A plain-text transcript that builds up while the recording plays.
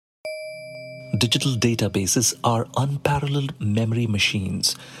Digital databases are unparalleled memory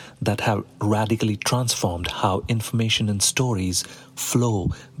machines that have radically transformed how information and stories flow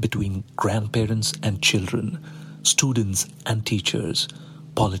between grandparents and children, students and teachers,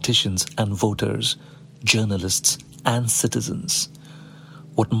 politicians and voters, journalists and citizens.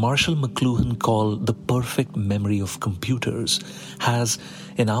 What Marshall McLuhan called the perfect memory of computers has,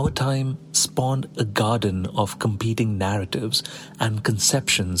 in our time, spawned a garden of competing narratives and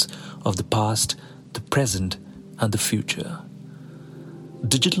conceptions of the past, the present, and the future.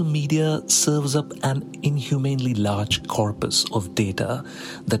 Digital media serves up an inhumanely large corpus of data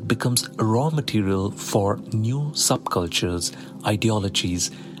that becomes raw material for new subcultures, ideologies,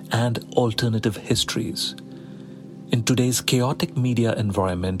 and alternative histories. In today's chaotic media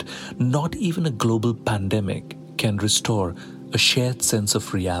environment, not even a global pandemic can restore a shared sense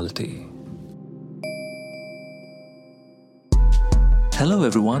of reality. Hello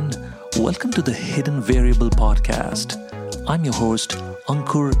everyone, welcome to the Hidden Variable podcast. I'm your host,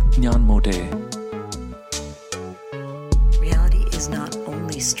 Ankur Nyanmote. Reality is not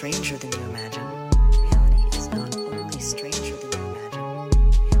only stranger than you imagine. Reality is not only stranger than you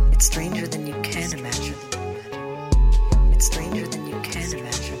imagine. It's stranger than you can imagine. It's stranger than you can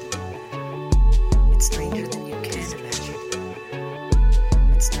imagine. It's stranger than you can imagine.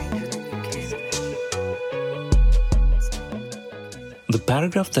 It's stranger than you can imagine. The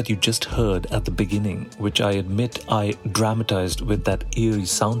paragraph that you just heard at the beginning, which I admit I dramatized with that eerie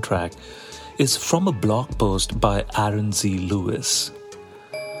soundtrack, is from a blog post by Aaron Z. Lewis.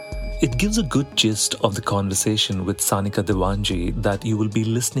 It gives a good gist of the conversation with Sanika Diwanji that you will be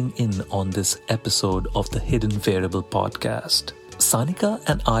listening in on this episode of the Hidden Variable podcast. Sanika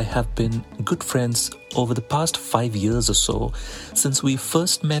and I have been good friends over the past 5 years or so since we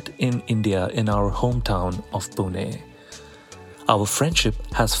first met in India in our hometown of Pune. Our friendship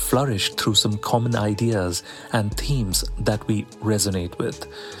has flourished through some common ideas and themes that we resonate with,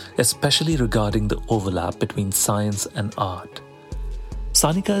 especially regarding the overlap between science and art.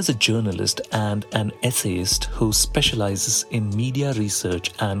 Sanika is a journalist and an essayist who specializes in media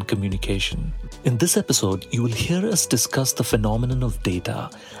research and communication. In this episode, you will hear us discuss the phenomenon of data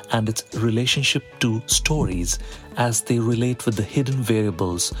and its relationship to stories as they relate with the hidden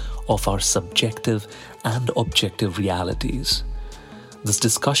variables of our subjective and objective realities. This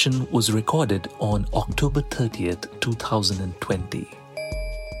discussion was recorded on October 30th, 2020.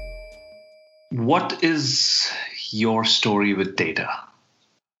 What is your story with data?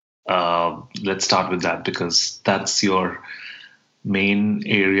 Let's start with that because that's your main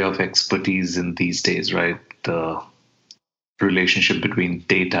area of expertise in these days, right? The relationship between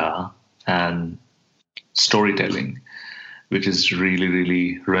data and storytelling, which is really,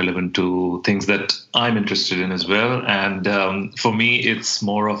 really relevant to things that I'm interested in as well. And for me, it's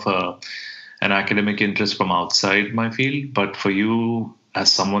more of an academic interest from outside my field. But for you,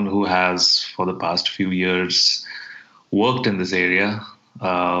 as someone who has, for the past few years, worked in this area,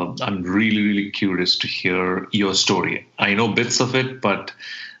 I'm really, really curious to hear your story. I know bits of it, but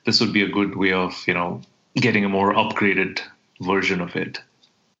this would be a good way of, getting a more upgraded version of it.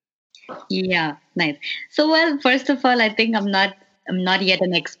 Yeah, nice. So, well, first of all, I think I'm not yet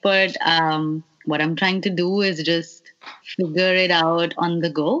an expert. What I'm trying to do is just figure it out on the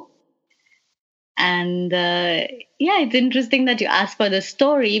go. And it's interesting that you asked for the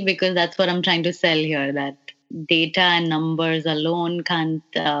story because that's what I'm trying to sell here, that data and numbers alone can't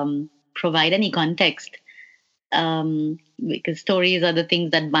provide any context because stories are the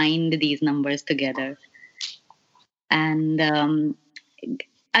things that bind these numbers together. And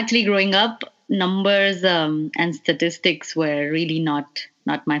actually, growing up, numbers and statistics were really not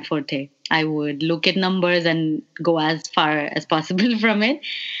my forte. I would look at numbers and go as far as possible from it.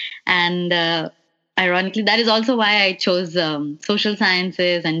 And ironically, that is also why I chose social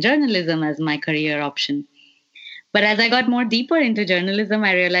sciences and journalism as my career option. But as I got more deeper into journalism,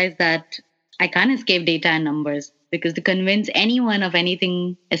 I realized that I can't escape data and numbers because to convince anyone of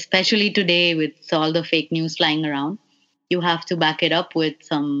anything, especially today with all the fake news flying around, you have to back it up with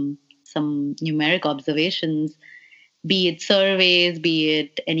some numeric observations, be it surveys, be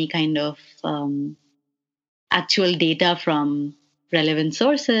it any kind of actual data from relevant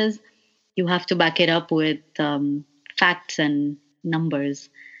sources. You have to back it up with facts and numbers.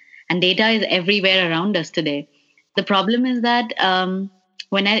 And data is everywhere around us today. The problem is that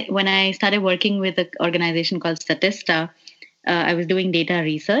when I started working with an organization called Statista, I was doing data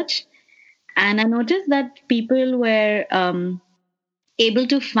research. And I noticed that people were able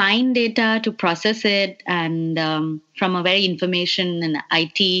to find data, to process it, and from a very information and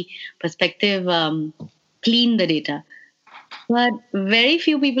IT perspective, clean the data. But very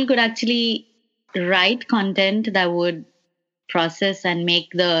few people could actually write content that would process and make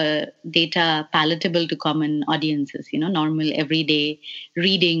the data palatable to common audiences, normal everyday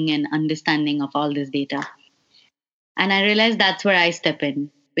reading and understanding of all this data. And I realized that's where I step in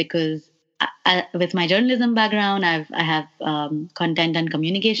because with my journalism background, I have content and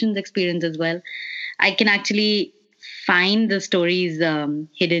communications experience as well. I can actually find the stories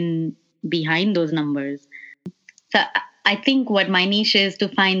hidden behind those numbers. So I think what my niche is to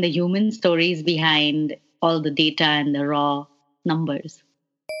find the human stories behind all the data and the raw numbers.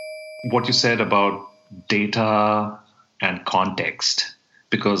 What you said about data and context,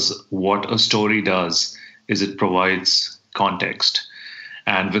 because what a story does is it provides context.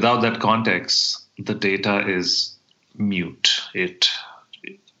 And without that context, the data is mute.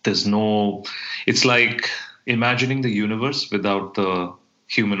 There's no, it's like imagining the universe without the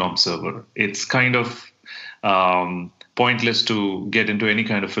human observer. It's kind of pointless to get into any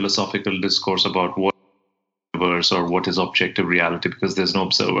kind of philosophical discourse about what or what is objective reality because there's no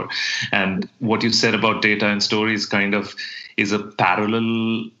observer. And what you said about data and stories kind of is a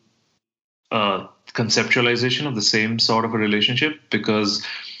parallel conceptualization of the same sort of a relationship, because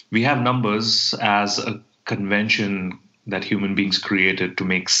we have numbers as a convention that human beings created to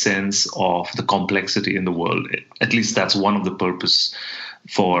make sense of the complexity in the world. At least that's one of the purpose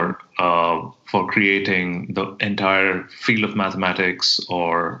for creating the entire field of mathematics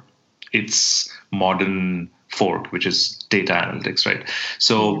or its modern fork, which is data analytics, right?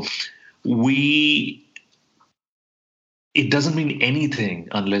 So it doesn't mean anything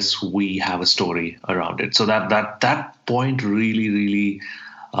unless we have a story around it. So that point really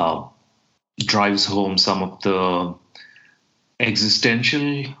drives home some of the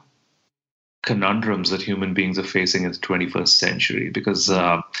existential conundrums that human beings are facing in the 21st century, because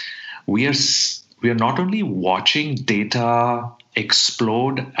we are not only watching data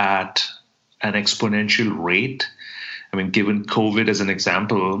explode at an exponential rate. I mean, given COVID as an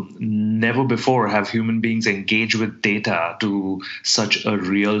example, never before have human beings engaged with data to such a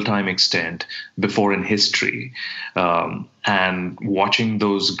real-time extent before in history. And watching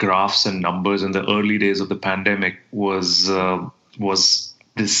those graphs and numbers in the early days of the pandemic was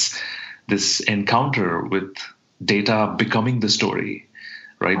this encounter with data becoming the story.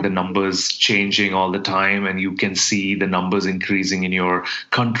 Right, the numbers changing all the time, and you can see the numbers increasing in your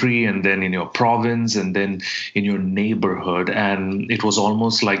country and then in your province and then in your neighborhood. And it was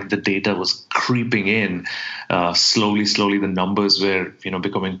almost like the data was creeping in slowly. The numbers were,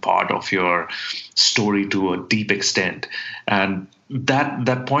 becoming part of your story to a deep extent. And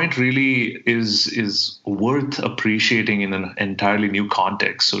that point really is worth appreciating in an entirely new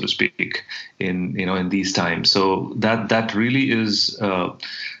context, so to speak, in these times. So that really is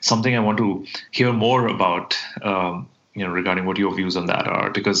something I want to hear more about, regarding what your views on that are,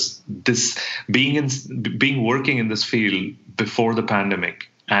 because this being working in this field before the pandemic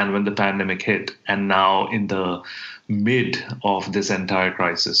and when the pandemic hit, and now in the mid of this entire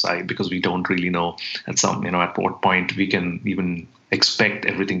crisis, because we don't really know at what point we can even expect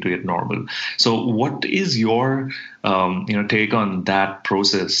everything to get normal. So what is your take on that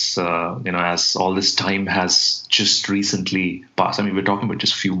process, as all this time has just recently passed? I mean, we're talking about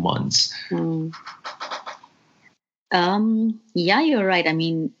just a few months. Yeah, you're right. I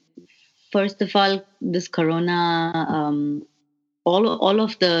mean, first of all, this corona, all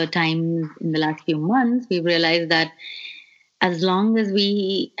of the time in the last few months, we've realized that as long as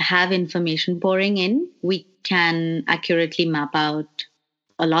we have information pouring in, we can accurately map out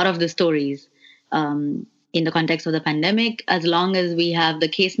a lot of the stories in the context of the pandemic. As long as we have the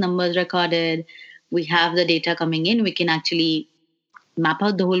case numbers recorded, we have the data coming in, we can actually map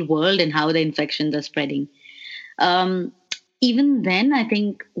out the whole world and how the infections are spreading. Even then, I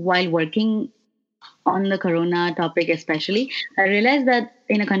think while working on the corona topic especially, I realized that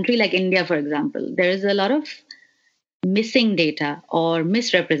in a country like India, for example, there is a lot of missing data or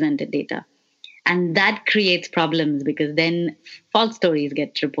misrepresented data. And that creates problems because then false stories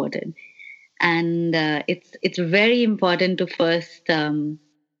get reported. And it's very important to first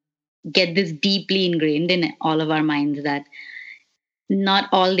get this deeply ingrained in all of our minds that not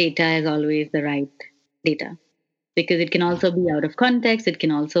all data is always the right data, because it can also be out of context. It can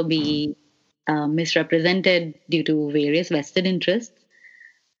also be misrepresented due to various vested interests.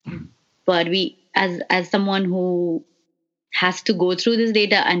 But we, as someone who has to go through this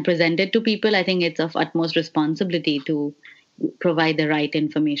data and present it to people, I think it's of utmost responsibility to provide the right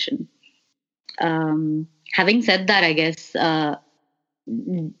information. Having said that, I guess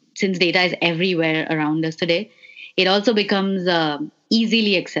since data is everywhere around us today, it also becomes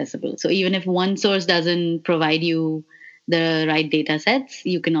easily accessible. So even if one source doesn't provide you the right data sets,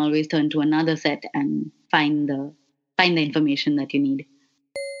 you can always turn to another set and find the information that you need.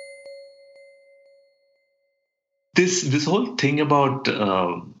 This whole thing about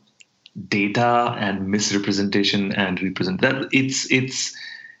data and misrepresentation and represent that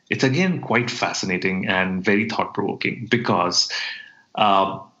it's again quite fascinating and very thought provoking, because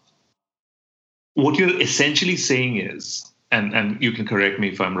uh, what you're essentially saying is, and you can correct me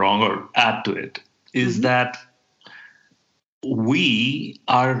if I'm wrong or add to it, is that we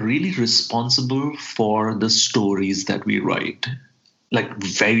are really responsible for the stories that we write, like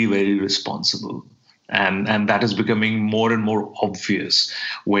very, very responsible. And that is becoming more and more obvious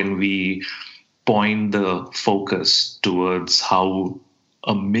when we point the focus towards how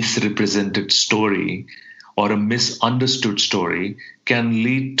a misrepresented story or a misunderstood story can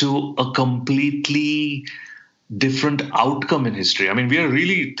lead to a completely different outcome in history. I mean, we are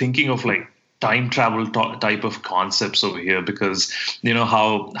really thinking of like time travel type of concepts over here, because you know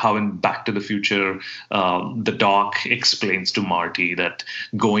how in Back to the Future, the Doc explains to Marty that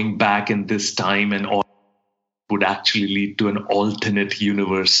going back in this time and all would actually lead to an alternate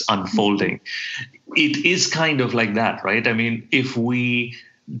universe unfolding. It is kind of like that, right? I mean, if we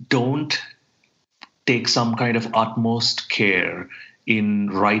don't take some kind of utmost care in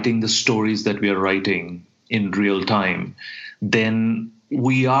writing the stories that we are writing in real time, then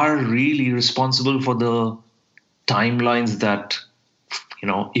we are really responsible for the timelines that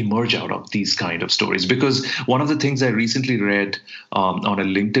emerge out of these kind of stories. Because one of the things I recently read on a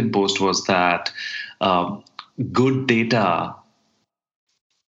LinkedIn post was that good data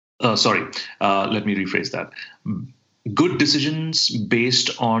let me rephrase that. Good decisions based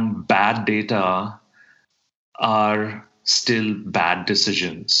on bad data are still bad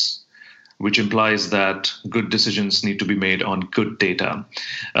decisions, which implies that good decisions need to be made on good data.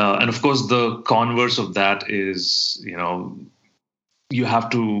 And of course, the converse of that is, you have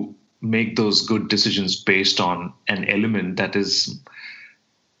to make those good decisions based on an element that is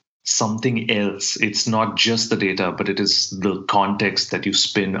something else. It's not just the data, but it is the context that you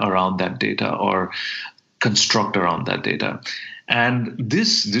spin around that data or construct around that data. And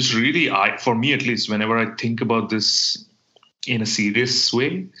this really, for me at least, whenever I think about this in a serious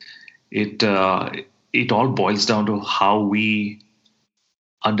way, it all boils down to how we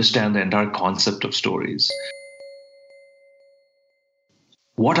understand the entire concept of stories.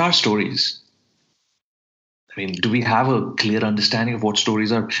 What are stories? I mean, do we have a clear understanding of what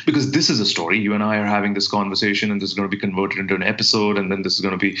stories are? Because this is a story. You and I are having this conversation, and this is going to be converted into an episode, and then this is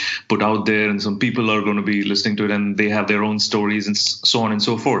going to be put out there, and some people are going to be listening to it, and they have their own stories, and so on and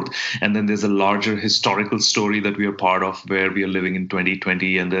so forth. And then there's a larger historical story that we are part of, where we are living in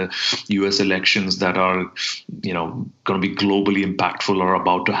 2020, and the U.S. elections that are, going to be globally impactful or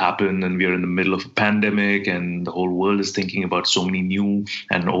about to happen, and we are in the middle of a pandemic, and the whole world is thinking about so many new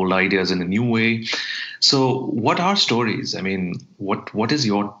and old ideas in a new way. So what are stories? I mean, what is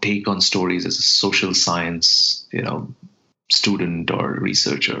your take on stories as a social science, student or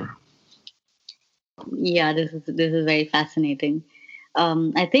researcher? Yeah, this is very fascinating.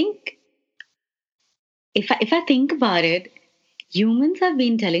 I think if I think about it, humans have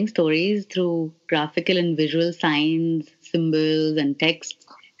been telling stories through graphical and visual signs, symbols, and texts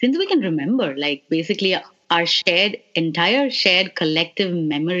since we can remember. Like basically, our entire shared collective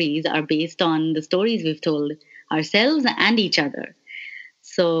memories are based on the stories we've told ourselves and each other.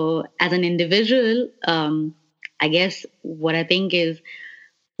 So as an individual, I guess what I think is,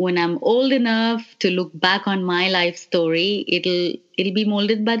 when I'm old enough to look back on my life story, it'll be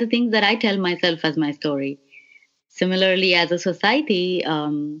molded by the things that I tell myself as my story. Similarly, as a society,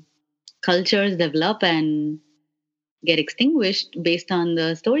 cultures develop and get extinguished based on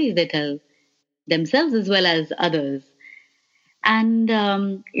the stories they tell themselves as well as others.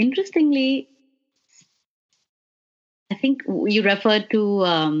 And interestingly, I think you referred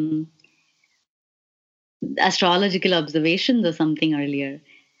to astrological observations or something earlier.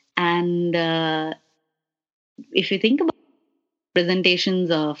 And if you think about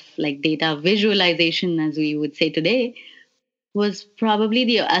presentations of like data visualization, as we would say today, was probably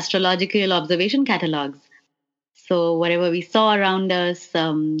the astrological observation catalogs. So whatever we saw around us,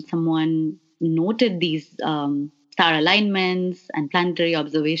 someone noted these star alignments and planetary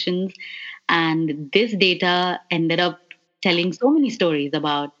observations, and this data ended up telling so many stories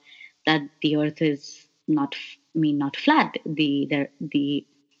about that the Earth is not flat. The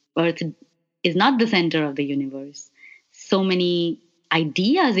Earth is not the center of the universe. So many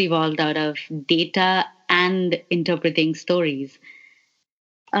ideas evolved out of data and interpreting stories.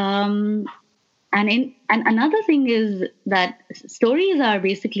 Um, and another thing is that stories are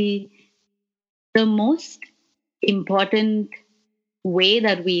basically the most important way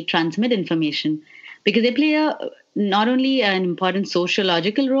that we transmit information, because they play not only an important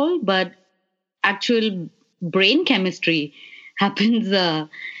sociological role, but actual brain chemistry happens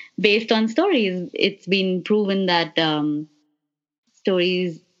based on stories. It's been proven that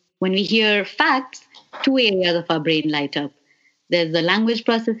stories, when we hear facts, two areas of our brain light up. There's the language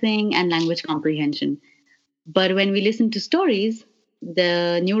processing and language comprehension. But when we listen to stories,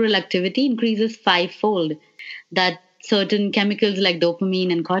 the neural activity increases fivefold. That certain chemicals like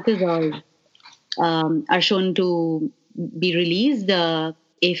dopamine and cortisol are shown to be released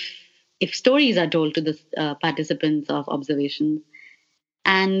if stories are told to the participants of observations.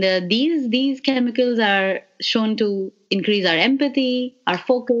 And these chemicals are shown to increase our empathy, our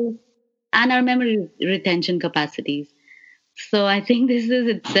focus, and our memory retention capacities. So I think this is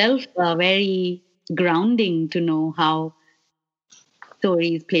itself very grounding to know how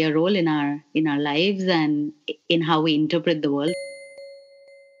stories play a role in our lives and in how we interpret the world.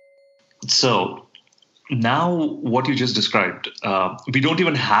 So now what you just described, we don't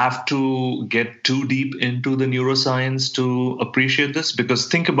even have to get too deep into the neuroscience to appreciate this, because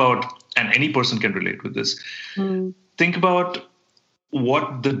think about, and any person can relate with this, think about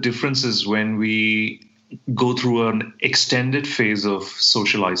what the difference is when we go through an extended phase of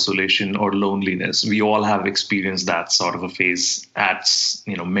social isolation or loneliness. We all have experienced that sort of a phase at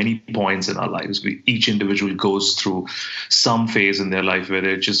many points in our lives. Each individual goes through some phase in their life where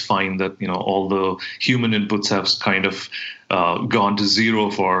they just find that all the human inputs have kind of gone to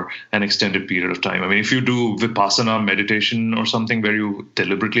zero for an extended period of time. I mean, if you do Vipassana meditation or something where you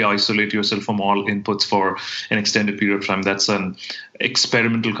deliberately isolate yourself from all inputs for an extended period of time, that's an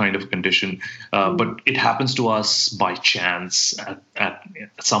experimental kind of condition. But it happens to us by chance at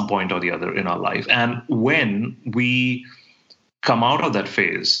some point or the other in our life. And when we come out of that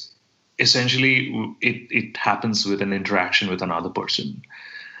phase, essentially it happens with an interaction with another person.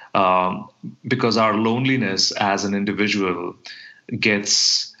 Because our loneliness as an individual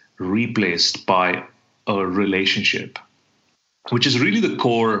gets replaced by a relationship, which is really the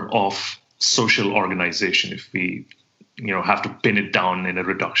core of social organization, if we have to pin it down in a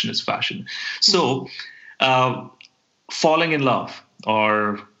reductionist fashion. So falling in love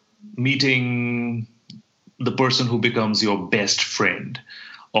or meeting the person who becomes your best friend,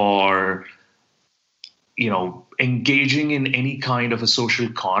 or engaging in any kind of a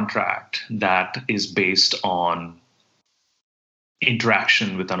social contract that is based on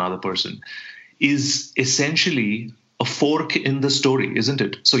interaction with another person is essentially a fork in the story, isn't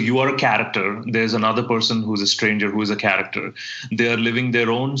it? So you are a character. There's another person who's a stranger who is a character. They are living their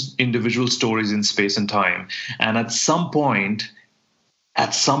own individual stories in space and time. And at some point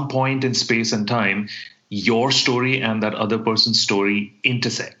in space and time, your story and that other person's story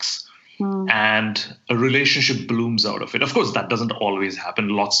intersects. And a relationship blooms out of it. Of course, that doesn't always happen.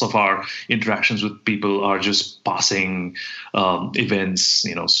 Lots of our interactions with people are just passing events,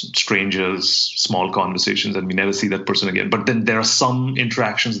 strangers, small conversations, and we never see that person again. But then there are some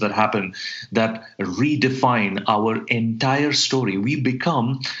interactions that happen that redefine our entire story. We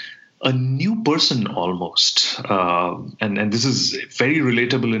become a new person almost. And this is very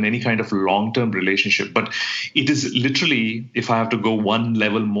relatable in any kind of long-term relationship. But it is literally, if I have to go one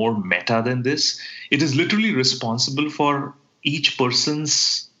level more meta than this, it is literally responsible for each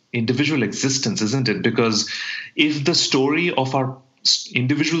person's individual existence, isn't it? Because if the story of our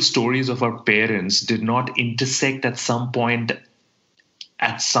individual stories of our parents did not intersect at some point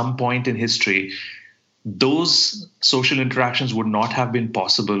in history, those social interactions would not have been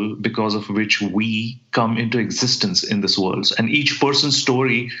possible, because of which we come into existence in this world. And each person's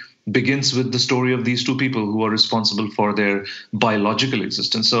story begins with the story of these two people who are responsible for their biological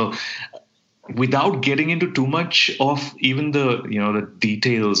existence. So without getting into too much of even the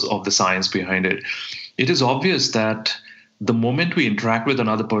details of the science behind it, it is obvious that the moment we interact with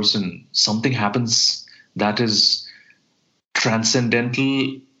another person, something happens that is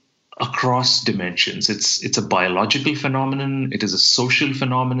transcendental across dimensions. It's a biological phenomenon. It is a social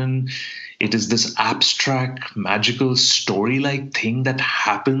phenomenon. It is this abstract, magical, story-like thing that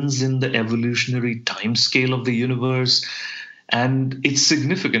happens in the evolutionary timescale of the universe. And it's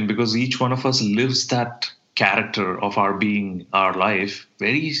significant because each one of us lives that character of our being, our life,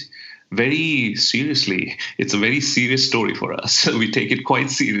 very, very seriously. It's a very serious story for us. We take it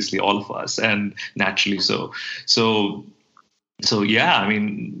quite seriously, all of us, and naturally so. So yeah, I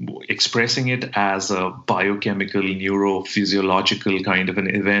mean, expressing it as a biochemical, neurophysiological kind of an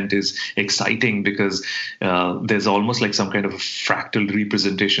event is exciting, because there's almost like some kind of a fractal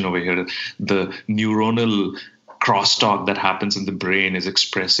representation over here. The neuronal crosstalk that happens in the brain is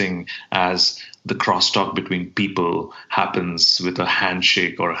expressing as the crosstalk between people happens with a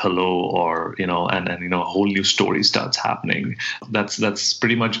handshake or hello, or and a whole new story starts happening. That's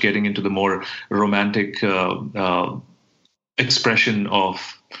pretty much getting into the more romantic expression of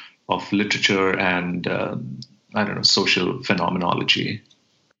literature and I don't know, social phenomenology.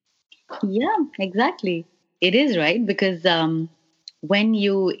 Yeah, exactly. It is, right, because when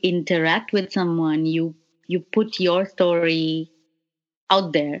you interact with someone, you put your story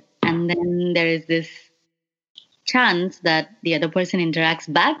out there, and then there is this chance that the other person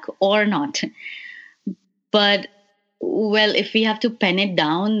interacts back or not. But well, if we have to pen it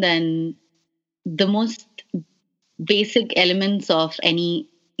down, then the most basic elements of any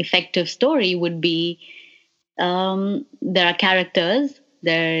effective story would be, there are characters,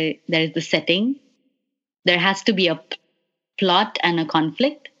 there is the setting, there has to be a plot and a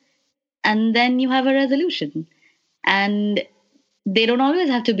conflict, and then you have a resolution. And they don't always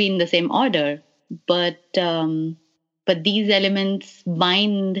have to be in the same order, but these elements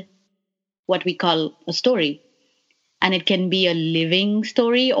bind what we call a story. And it can be a living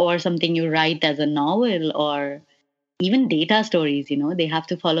story or something you write as a novel, or even data stories. They have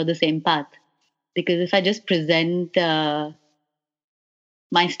to follow the same path. Because if I just present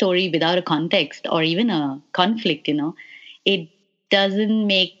my story without a context or even a conflict, it doesn't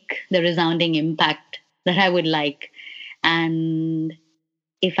make the resounding impact that I would like. And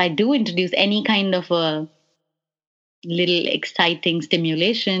if I do introduce any kind of a little exciting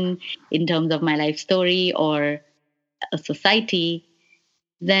stimulation in terms of my life story or a society,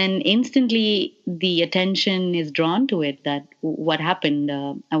 then instantly the attention is drawn to it. That what happened?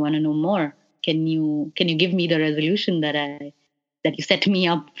 I want to know more. Can you give me the resolution that you set me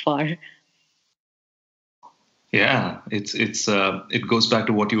up for? Yeah, it goes back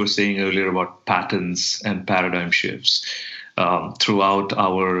to what you were saying earlier about patterns and paradigm shifts. Throughout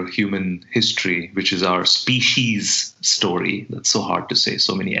our human history, which is our species story, that's so hard to say,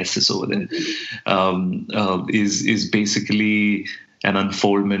 so many S's over there, is basically an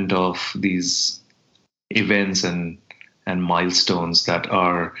unfoldment of these events and milestones that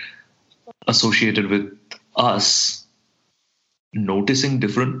are associated with us noticing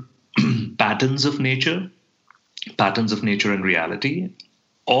different patterns of nature and reality,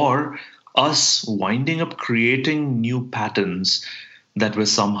 or us winding up creating new patterns that were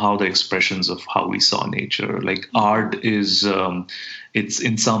somehow the expressions of how we saw nature. Like art is,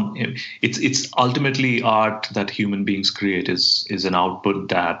 it's ultimately art that human beings create is an output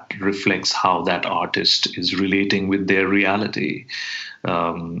that reflects how that artist is relating with their reality.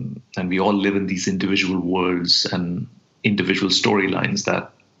 And we all live in these individual worlds and individual storylines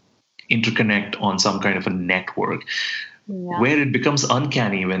that interconnect on some kind of a network. Yeah. Where it becomes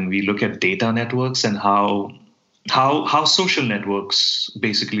uncanny when we look at data networks and how social networks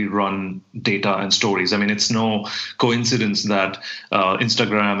basically run data and stories. I mean, it's no coincidence that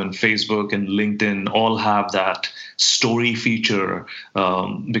Instagram and Facebook and LinkedIn all have that story feature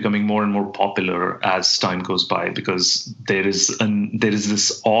becoming more and more popular as time goes by, because there is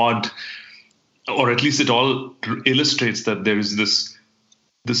this odd, or at least it all illustrates that there is this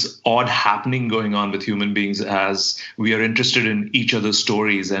odd happening going on with human beings as we are interested in each other's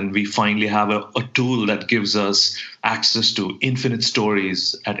stories, and we finally have a tool that gives us access to infinite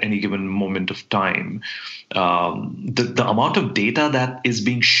stories at any given moment of time. The amount of data that is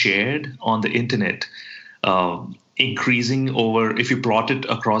being shared on the internet, increasing over, if you plot it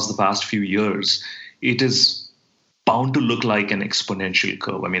across the past few years, it is bound to look like an exponential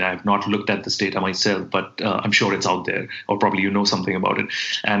curve. I mean, I have not looked at this data myself, but I'm sure it's out there, or probably you know something about it.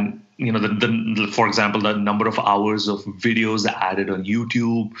 And for example, the number of hours of videos added on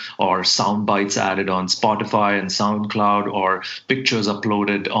YouTube, or sound bites added on Spotify and SoundCloud, or pictures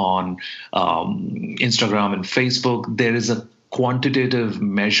uploaded on Instagram and Facebook. There is a quantitative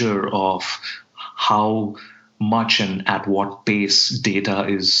measure of how much and at what pace data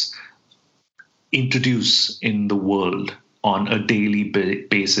is introduced in the world on a daily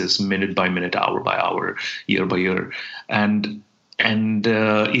basis, minute by minute, hour by hour, year by year. And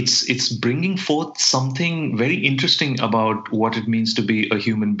it's bringing forth something very interesting about what it means to be a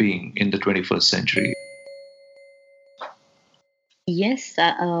human being in the 21st century. Yes,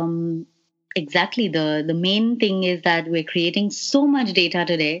 exactly. The main thing is that we're creating so much data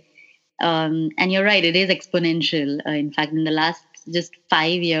today. And you're right, it is exponential. In fact, in the last just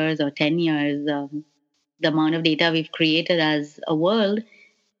 5 years or 10 years, the amount of data we've created as a world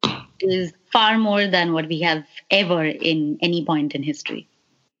is far more than what we have ever in any point in history.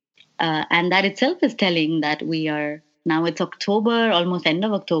 And that itself is telling that we are now, it's October, almost end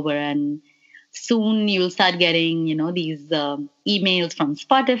of October, and soon you'll start getting, these emails from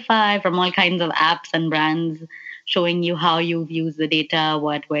Spotify, from all kinds of apps and brands showing you how you've used the data,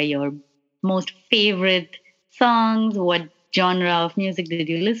 what were your most favorite songs, what genre of music did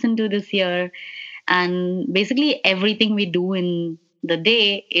you listen to this year. And basically everything we do in the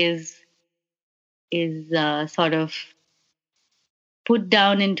day is sort of put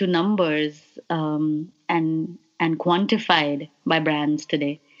down into numbers, and quantified by brands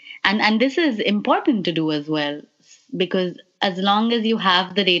today. And this is important to do as well, because as long as you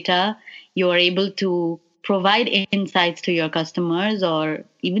have the data, you are able to provide insights to your customers or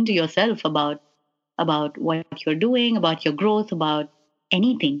even to yourself about what you're doing, about your growth, about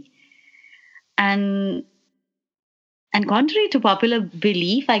anything. And and contrary to popular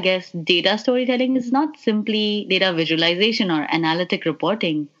belief, I guess data storytelling is not simply data visualization or analytic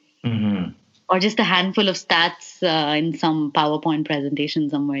reporting, Mm-hmm. or just a handful of stats in some PowerPoint presentation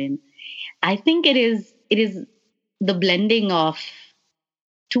somewhere. I think it is the blending of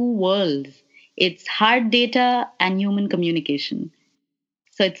two worlds. It's hard data and human communication.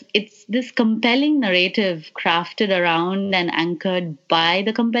 So it's this compelling narrative crafted around and anchored by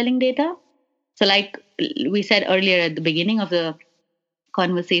the compelling data. So like we said earlier at the beginning of the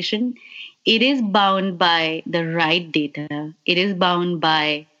conversation, it is bound by the right data. It is bound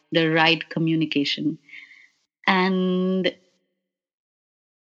by the right communication. And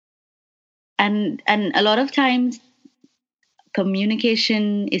and a lot of times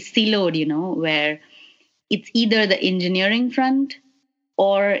communication is siloed, where it's either the engineering front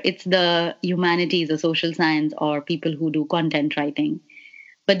or it's the humanities, the social science, or people who do content writing.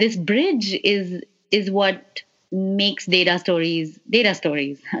 But this bridge is what makes data stories data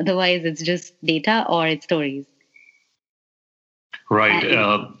stories. Otherwise, it's just data or it's stories. Right.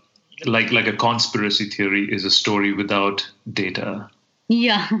 And, Like a conspiracy theory is a story without data.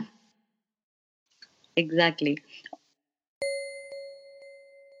 yeah, exactly.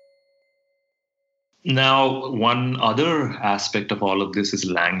 Now, one other aspect of all of this is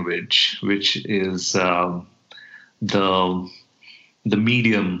language, which is the the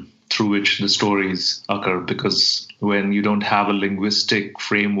medium through which the stories occur. Because when you don't have a linguistic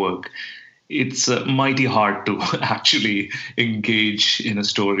framework, it's mighty hard to actually engage in a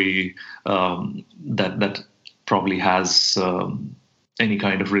story that probably has any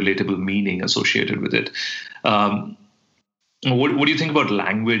kind of relatable meaning associated with it. Um, what do you think about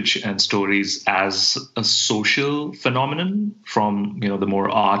language and stories as a social phenomenon from the more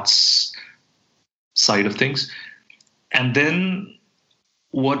arts side of things? And then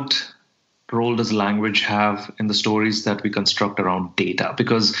what role does language have in the stories that we construct around data?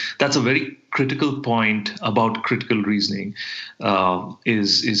 Because that's a very critical point about critical reasoning,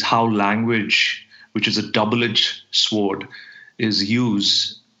 is how language, which is a double-edged sword, is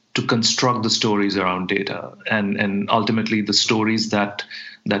used to construct the stories around data, and ultimately the stories that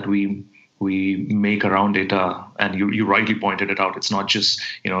we make around data. And you rightly pointed it out. It's not just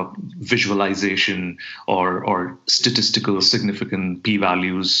visualization or statistical significant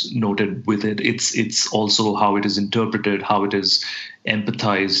p-values noted with it. It's also how it is interpreted, how it is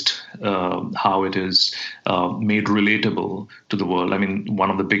empathized, how it is made relatable to the world. I mean, one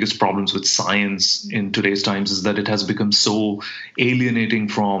of the biggest problems with science in today's times is that it has become so alienating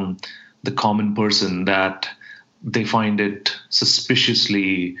from the common person that they find it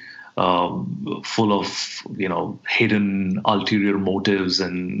suspiciously full of hidden ulterior motives,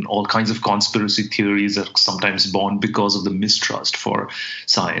 and all kinds of conspiracy theories are sometimes born because of the mistrust for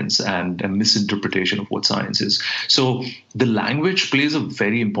science and a misinterpretation of what science is. So the language plays a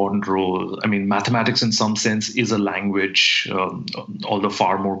very important role. I mean, mathematics in some sense is a language, although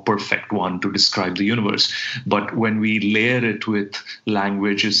far more perfect one to describe the universe. But when we layer it with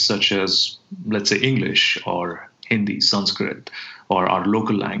languages such as, let's say, English or Hindi, Sanskrit, or our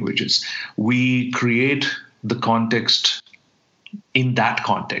local languages, we create the context in the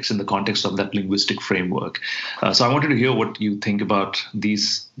context of that linguistic framework. So I wanted to hear what you think about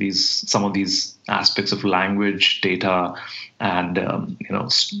some of these aspects of language, data, and the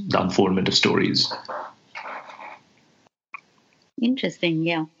unfoldment of stories. Interesting,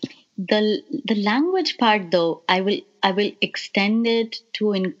 yeah. The language part, though, I will extend it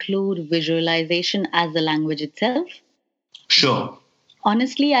to include visualization as the language itself. Sure.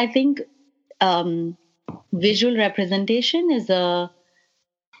 Honestly, I think visual representation is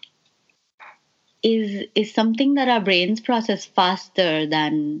something that our brains process faster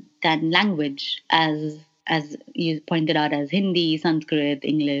than language, as you pointed out, as Hindi, Sanskrit,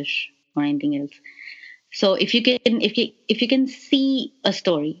 English, or anything else. So if you can see a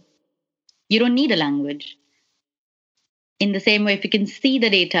story, you don't need a language. In the same way, if you can see the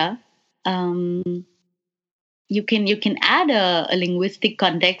data, um, you can add a linguistic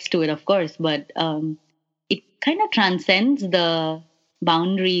context to it, of course, but it kind of transcends the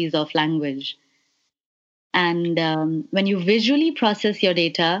boundaries of language. And when you visually process your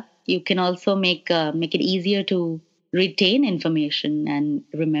data, you can also make it easier to retain information and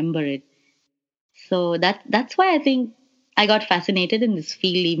remember it. So that's why I think I got fascinated in this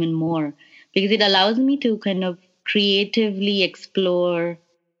field even more, because it allows me to kind of creatively explore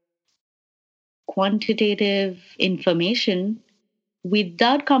quantitative information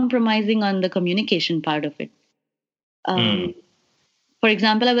without compromising on the communication part of it. Um, for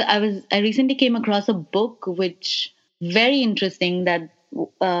example, I recently came across a book which very interesting, that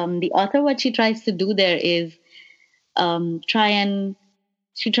the author, what she tries to do there is try and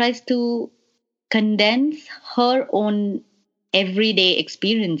she tries to condense her own everyday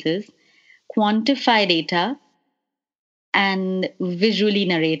experiences, quantify data, and visually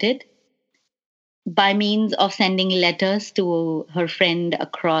narrate it by means of sending letters to her friend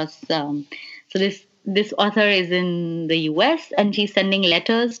across. So this author is in the US, and she's sending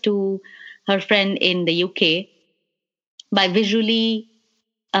letters to her friend in the UK by visually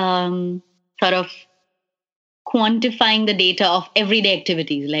sort of quantifying the data of everyday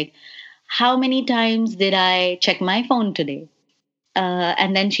activities, like how many times did I check my phone today?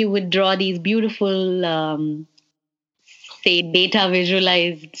 And then she would draw these beautiful, say, data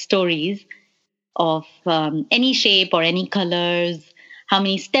visualized stories of any shape or any colors, how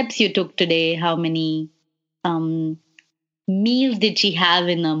many steps you took today, how many um, meals did she have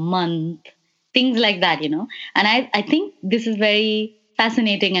in a month, things like that. And I think this is very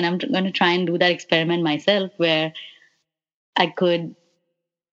fascinating, and I'm going to try and do that experiment myself, where I could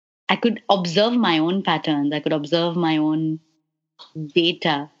I could observe my own patterns, I could observe my own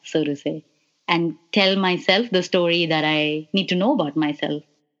data, so to say, and tell myself the story that I need to know about myself.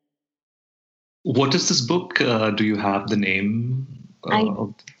 What is this book? Do you have the name? I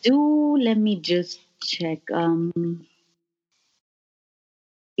do. Let me just check.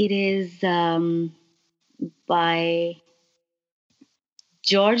 It is by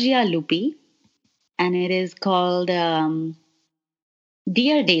Georgia Lupi, and it is called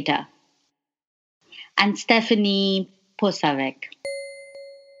Dear Data, and Stephanie Posavec.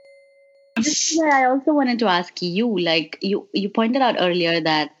 This is where I also wanted to ask you, like you pointed out earlier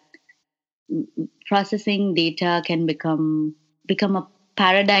that processing data can become a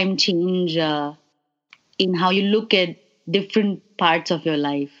paradigm change in how you look at different parts of your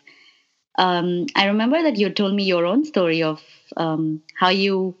life. I remember that you told me your own story of how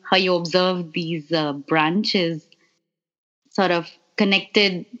you observed these branches, sort of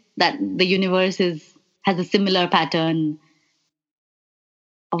connected, that the universe has a similar pattern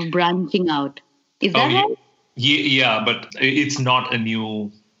of branching out. Is that right? Yeah, but it's not a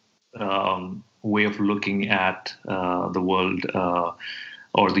new way of looking at the world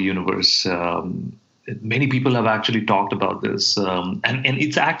or the universe. Many people have actually talked about this, and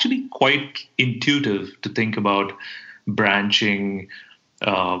it's actually quite intuitive to think about branching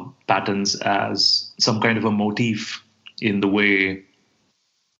patterns as some kind of a motif in the way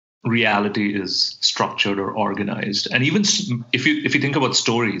reality is structured or organized. And even if you think about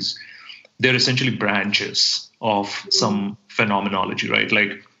stories, they're essentially branches of some phenomenology, right?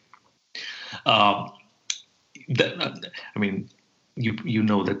 Like, I mean, you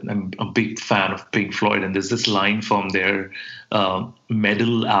know that I'm a big fan of Pink Floyd, and there's this line from their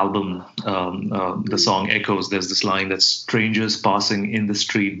Medal album, the song Echoes. There's this line that strangers passing in the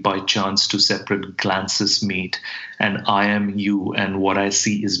street by chance to separate glances meet, and I am you, and what I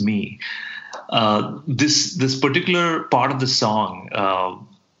see is me. This particular part of the song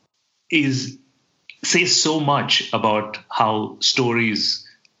says so much about how stories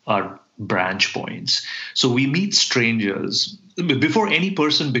are branch points. So we meet strangers. Before any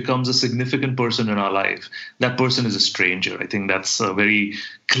person becomes a significant person in our life, that person is a stranger. I think that's a very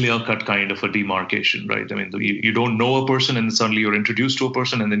clear-cut kind of a demarcation, right? I mean, you don't know a person, and suddenly you're introduced to a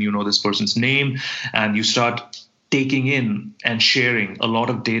person, and then you know this person's name, and you start taking in and sharing a lot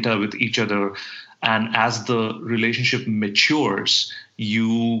of data with each other. And as the relationship matures,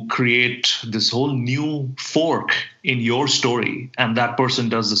 you create this whole new fork in your story, and that person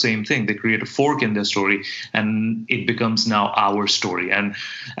does the same thing. They create a fork in their story, and it becomes now our story. And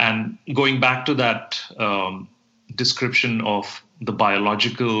going back to that description of the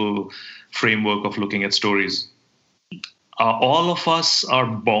biological framework of looking at stories, all of us are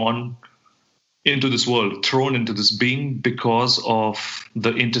born into this world, thrown into this being because of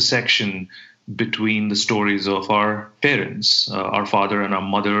the intersection between the stories of our parents. Our father and our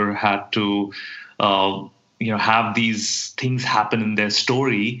mother had to, have these things happen in their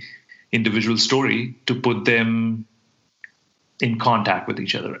story individual story to put them in contact with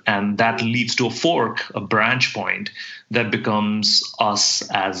each other. And that leads to a fork, a branch point that becomes us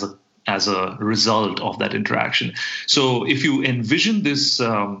as a result of that interaction. So if you envision this,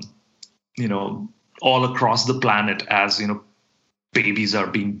 all across the planet as, babies are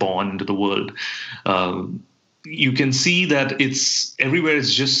being born into the world, you can see that it's everywhere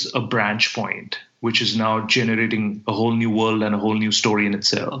is just a branch point, which is now generating a whole new world and a whole new story in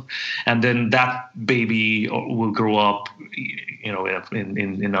itself. And then that baby will grow up,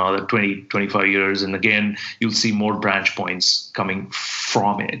 in another 20, 25 years. And again, you'll see more branch points coming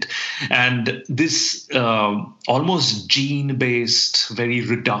from it. And this almost gene-based, very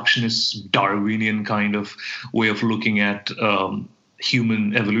reductionist, Darwinian kind of way of looking at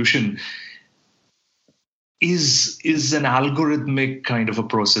human evolution is an algorithmic kind of a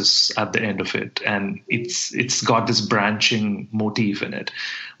process at the end of it, and it's got this branching motif in it.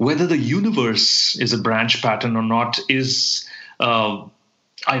 Whether the universe is a branch pattern or not is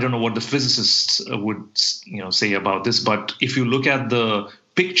I don't know what the physicists would say about this, but if you look at the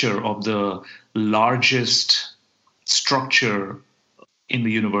picture of the largest structure in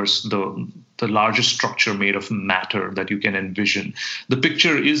the universe, the largest structure made of matter that you can envision, the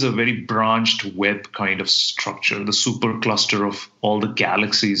picture is a very branched web kind of structure. The supercluster of all the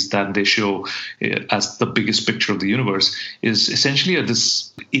galaxies that they show as the biggest picture of the universe is essentially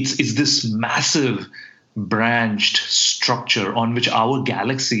it's this massive branched structure on which our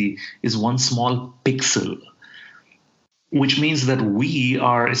galaxy is one small pixel, which means that we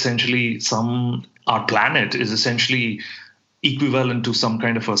are essentially our planet is essentially equivalent to some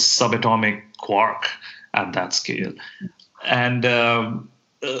kind of a subatomic quark at that scale. And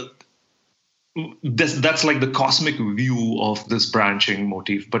that's like the cosmic view of this branching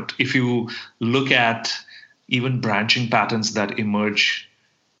motif. But if you look at even branching patterns that emerge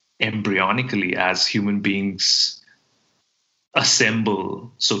embryonically as human beings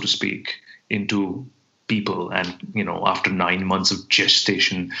assemble, so to speak, into people, and after 9 months of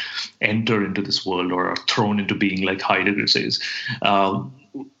gestation enter into this world or are thrown into being, like Heidegger says,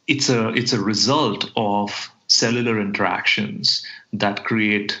 it's a result of cellular interactions that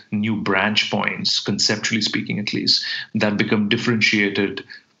create new branch points, conceptually speaking at least, that become differentiated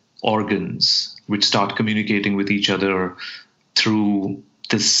organs which start communicating with each other through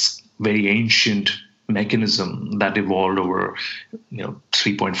this very ancient mechanism that evolved over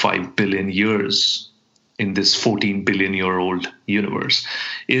 3.5 billion years in this 14 billion year old universe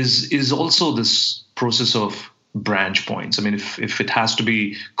is also this process of branch points. I mean, if it has to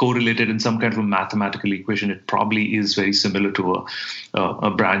be correlated in some kind of a mathematical equation, it probably is very similar to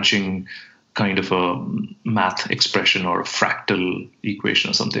a branching kind of a math expression or a fractal equation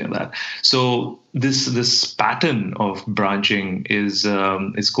or something like that. So this pattern of branching is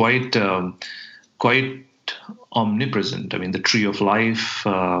quite omnipresent. I mean, the tree of life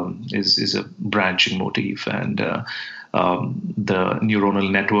is a branching motif, and the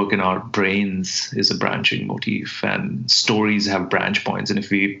neuronal network in our brains is a branching motif, and stories have branch points. And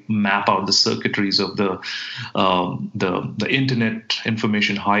if we map out the circuitries of the internet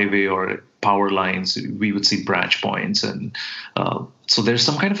information highway or power lines, we would see branch points. And so there's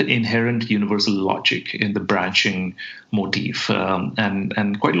some kind of an inherent universal logic in the branching motif.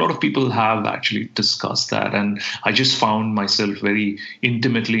 And quite a lot of people have actually discussed that. And I just found myself very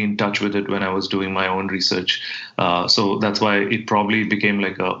intimately in touch with it when I was doing my own research. So that's why it probably became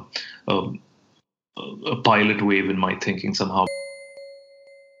like a pilot wave in my thinking somehow.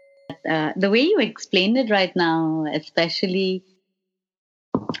 The way you explained it right now, especially,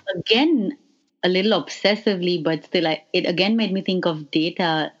 again, a little obsessively, but still, it again made me think of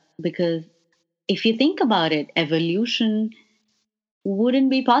data, because if you think about it, evolution wouldn't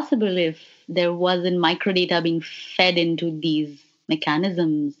be possible if there wasn't microdata being fed into these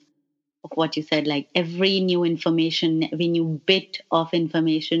mechanisms of what you said. Like every new information, every new bit of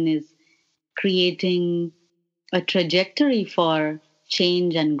information is creating a trajectory for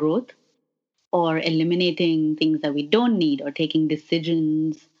change and growth, or eliminating things that we don't need, or taking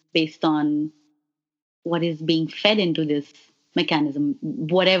decisions based on what is being fed into this mechanism,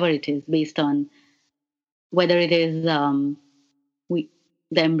 whatever it is, based on whether it is the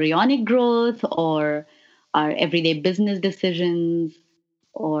embryonic growth or our everyday business decisions,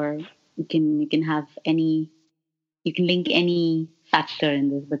 or you can have you can link any factor in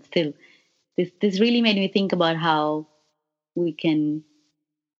this. But still, this really made me think about how we can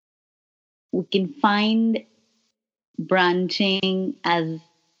find branching as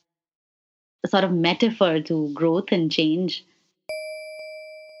a sort of metaphor to growth and change.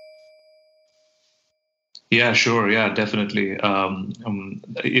 Yeah, sure. Yeah, definitely.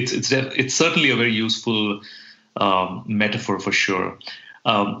 It's certainly a very useful metaphor for sure.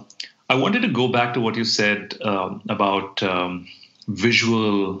 Um, I wanted to go back to what you said about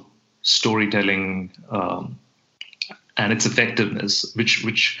visual storytelling and its effectiveness,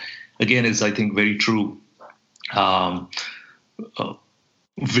 which again is, I think, very true. Um, uh,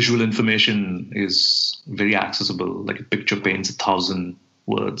 Visual information is very accessible. Like a picture paints 1,000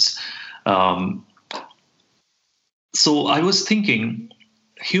 words. Um, so I was thinking,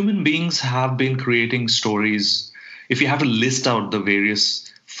 human beings have been creating stories. If you have to list out the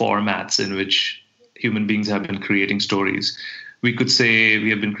various formats in which human beings have been creating stories, we could say we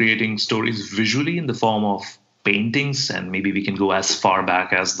have been creating stories visually in the form of paintings, and maybe we can go as far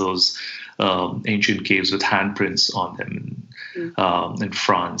back as those ancient caves with handprints on them in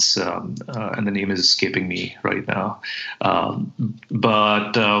France, and the name is escaping me right now.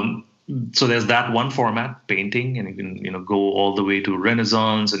 But so there's that one format, painting, and you can go all the way to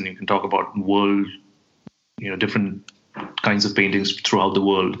Renaissance, and you can talk about world, different kinds of paintings throughout the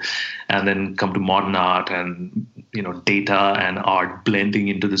world, and then come to modern art and data and art blending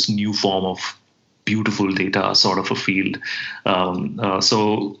into this new form of beautiful data sort of a field.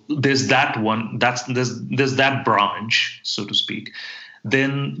 So there's that one. There's that branch, so to speak.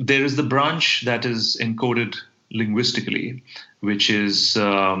 Then there is the branch that is encoded linguistically, which is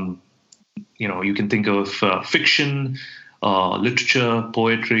you can think of fiction, literature,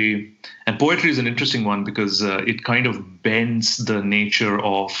 poetry. And poetry is an interesting one because it kind of bends the nature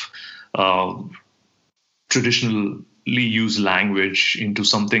of traditionally used language into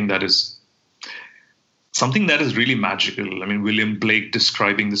something that is really magical. I mean, William Blake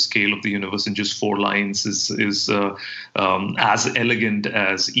describing the scale of the universe in just 4 lines is as elegant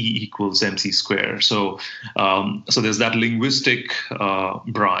as E equals MC square. So there's that linguistic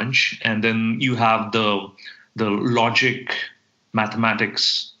branch, and then you have the logic,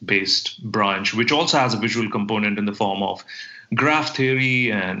 mathematics based branch, which also has a visual component in the form of graph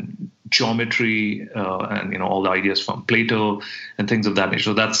theory and geometry, and all the ideas from Plato and things of that nature.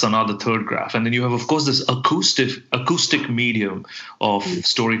 So that's another third graph. And then you have, of course, this acoustic medium of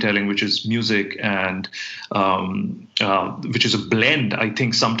storytelling, which is music, and which is a blend. I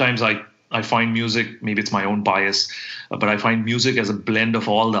think sometimes I find music, maybe it's my own bias, but I find music as a blend of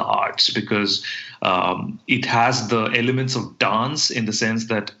all the arts, because it has the elements of dance in the sense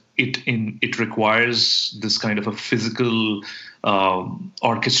that it requires this kind of a physical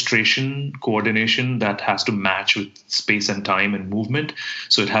orchestration, coordination that has to match with space and time and movement.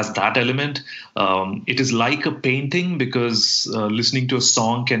 So it has that element. It is like a painting because listening to a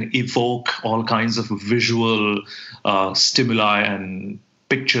song can evoke all kinds of visual stimuli, and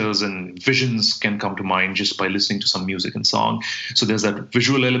pictures and visions can come to mind just by listening to some music and song. So there's that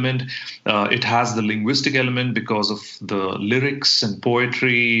visual element. It has the linguistic element because of the lyrics and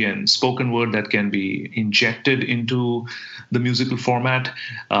poetry and spoken word that can be injected into the musical format.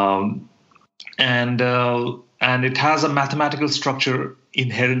 And it has a mathematical structure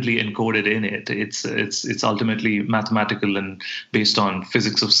inherently encoded in it. It's ultimately mathematical and based on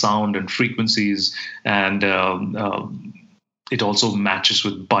physics of sound and frequencies, and it also matches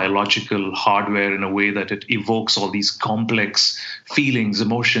with biological hardware in a way that it evokes all these complex feelings,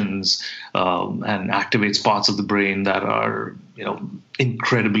 emotions, and activates parts of the brain that are,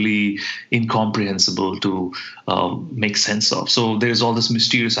 incredibly incomprehensible to make sense of. So there's all this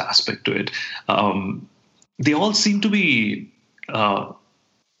mysterious aspect to it. They all seem to be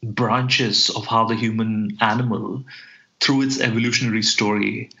branches of how the human animal, through its evolutionary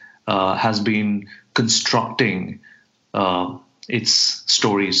story, has been constructing its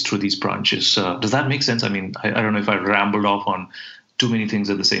stories through these branches. Does that make sense? I mean, I don't know if I rambled off on too many things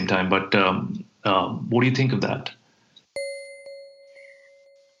at the same time, but what do you think of that?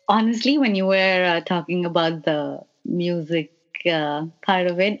 Honestly, when you were talking about the music part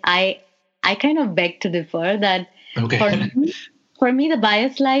of it, I kind of beg to differ that Okay. for me, the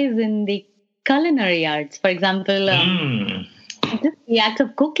bias lies in the culinary arts. For example, just the act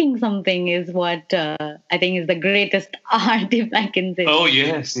of cooking something is what I think is the greatest art, if I can say. Oh,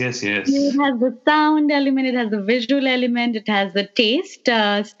 yes. It has the sound element, it has the visual element, it has the taste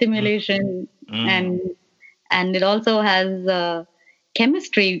stimulation, and it also has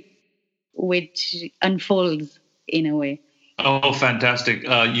chemistry, which unfolds in a way. Oh, fantastic.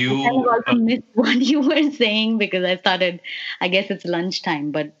 I also missed what you were saying because I guess it's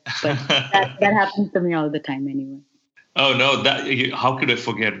lunchtime, but that happens to me all the time anyway. Oh no! How could I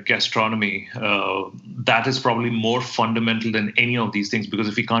forget gastronomy? That is probably more fundamental than any of these things, because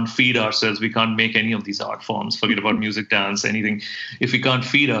if we can't feed ourselves, we can't make any of these art forms. Forget about music, dance, anything. If we can't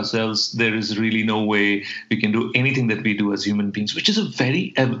feed ourselves, there is really no way we can do anything that we do as human beings. Which is a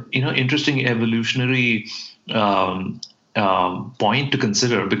very interesting evolutionary point to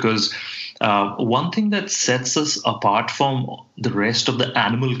consider, because one thing that sets us apart from the rest of the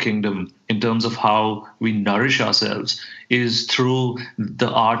animal kingdom in terms of how we nourish ourselves is through the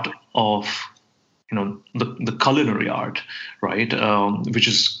art of, the culinary art, right? Which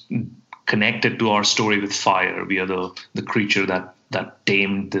is connected to our story with fire. We are the creature that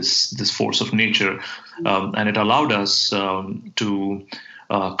tamed this force of nature, and it allowed us to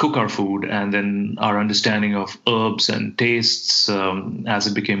cook our food, and then our understanding of herbs and tastes, as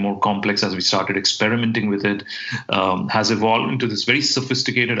it became more complex, as we started experimenting with it, has evolved into this very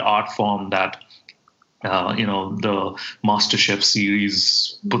sophisticated art form that the MasterChef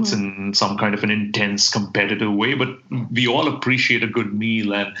series puts in some kind of an intense competitive way, but we all appreciate a good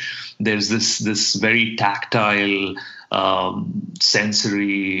meal, and there's this very tactile,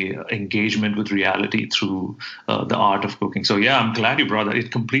 sensory engagement with reality through the art of cooking. So yeah, I'm glad you brought that.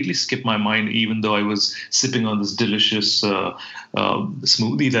 It completely skipped my mind, even though I was sipping on this delicious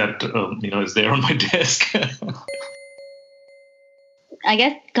smoothie that is there on my desk. I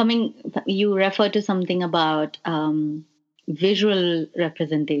guess you refer to something about visual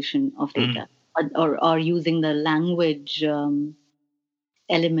representation of data, or using the language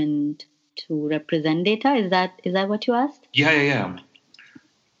element to represent data. Is that what you asked? Yeah.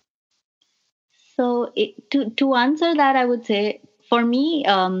 So to answer that, I would say, for me,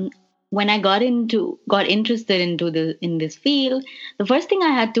 when I got interested in this field, the first thing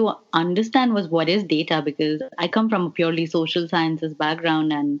I had to understand was what is data, because I come from a purely social sciences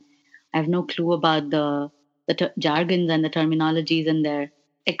background and I have no clue about the jargons and the terminologies and their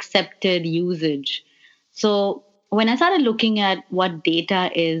accepted usage. So when I started looking at what data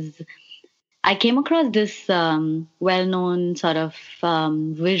is, I came across this well-known sort of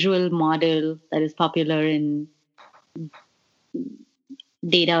visual model that is popular in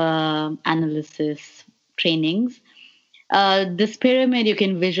data analysis trainings. This pyramid, you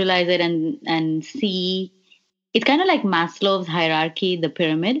can visualize it and see. It's kind of like Maslow's hierarchy, the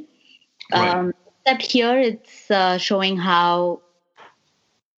pyramid. Right. Except here, it's showing how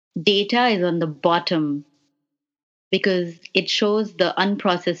data is on the bottom, because it shows the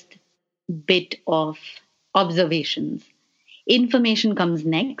unprocessed bit of observations. Information comes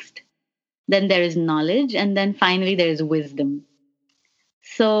next, then there is knowledge, and then finally there is wisdom.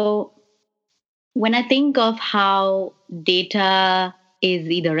 So when I think of how data is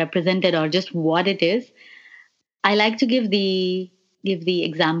either represented or just what it is, I like to give the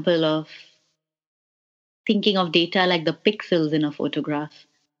example of thinking of data like the pixels in a photograph,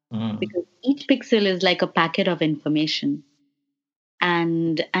 because each pixel is like a packet of information.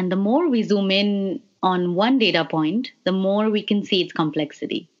 And the more we zoom in on one data point, the more we can see its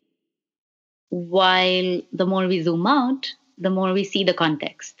complexity. While the more we zoom out, the more we see the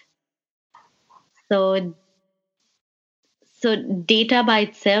context. So data by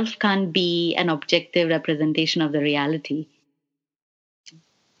itself can't be an objective representation of the reality,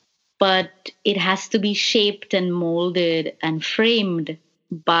 but it has to be shaped and molded and framed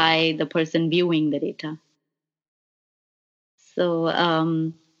by the person viewing the data. So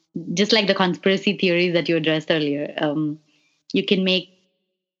just like the conspiracy theories that you addressed earlier, you can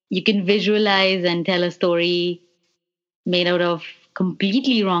visualize and tell a story made out of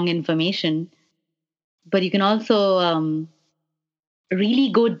completely wrong information, but you can also really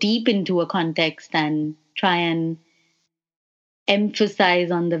go deep into a context and try and emphasize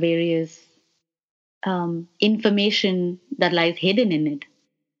on the various information that lies hidden in it.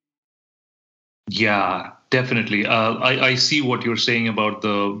 Yeah, definitely. I see what you're saying about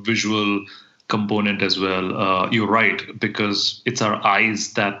the visual component as well. You're right, because it's our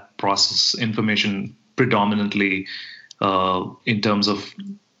eyes that process information predominantly in terms of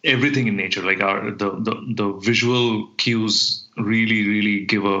everything in nature. Like the visual cues really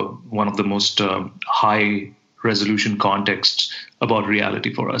give one of the most high resolution contexts about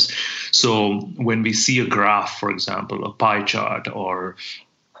reality for us. So when we see a graph, for example, a pie chart or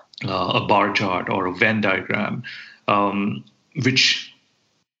a bar chart or a Venn diagram, which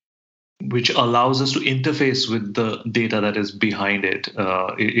allows us to interface with the data that is behind it.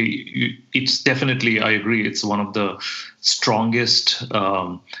 It's definitely, I agree, it's one of the strongest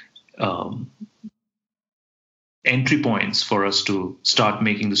entry points for us to start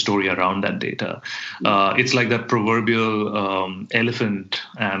making the story around that data. It's like that proverbial elephant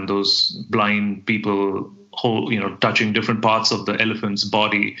and those blind people touching different parts of the elephant's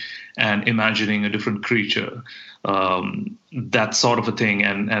body and imagining a different creature. That sort of a thing,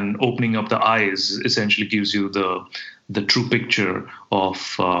 and opening up the eyes essentially gives you the true picture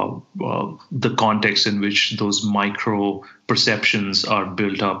of the context in which those micro perceptions are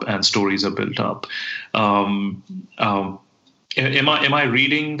built up and stories are built up. Am I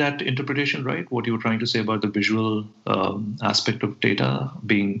reading that interpretation right? What you were trying to say about the visual aspect of data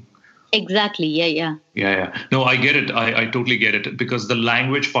being... Exactly. Yeah. No, I get it. I totally get it, because the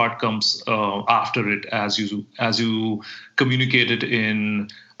language part comes after it as you communicate it in.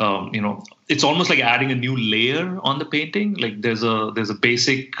 It's almost like adding a new layer on the painting. Like there's a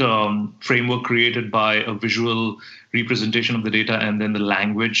basic framework created by a visual representation of the data, and then the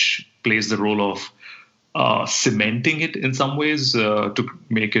language plays the role of cementing it in some ways to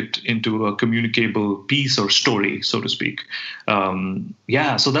make it into a communicable piece or story, so to speak.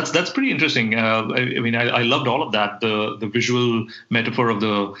 So that's pretty interesting. I loved all of that. The visual metaphor of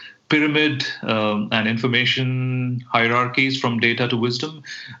the pyramid and information hierarchies from data to wisdom.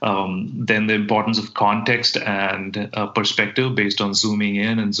 Then the importance of context and perspective based on zooming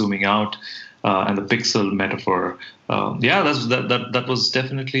in and zooming out. And the pixel metaphor. That was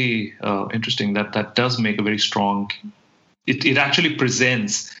definitely interesting. That does make a very strong... It actually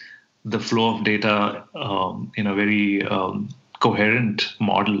presents the flow of data in a very coherent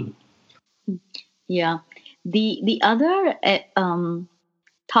model. Yeah. The other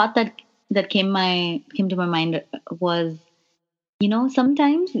thought that came to my mind was,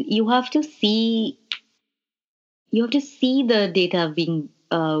 sometimes you have to see the data being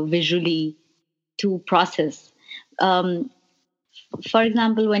visually to process. For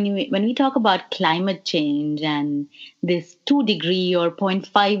example, when we talk about climate change and this 2-degree or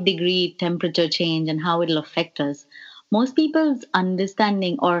 0.5 degree temperature change and how it'll affect us, most people's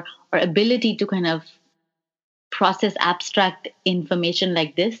understanding or ability to kind of process abstract information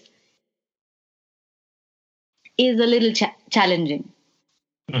like this is a little challenging.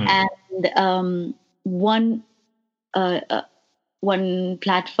 And one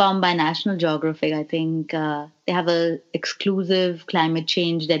platform by National Geographic, I think they have a exclusive climate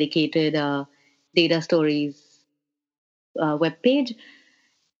change dedicated data stories webpage.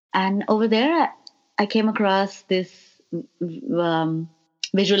 And over there, I came across this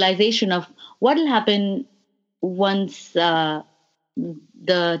visualization of what will happen once the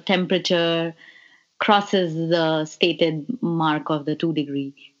temperature crosses the stated mark of the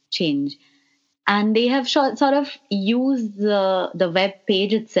 2-degree change. And they have sort of used the web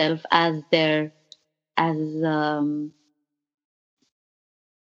page itself as a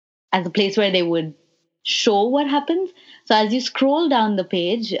place where they would show what happens. So as you scroll down the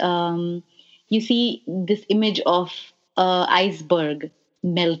page, you see this image of iceberg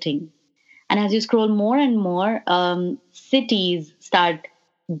melting. And as you scroll more and more, cities start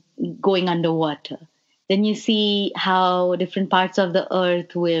going underwater. Then you see how different parts of the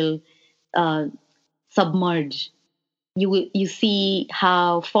earth will submerge. You see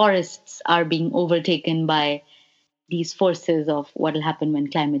how forests are being overtaken by these forces of what will happen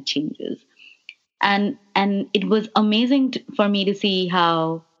when climate changes. And it was amazing for me to see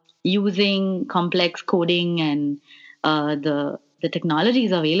how, using complex coding and the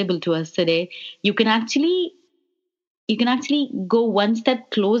technologies available to us today, you can actually go one step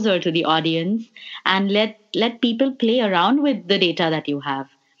closer to the audience and let people play around with the data that you have.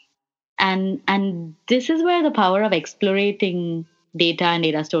 And this is where the power of explorating data and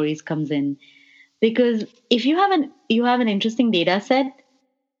data stories comes in. Because if you have an interesting data set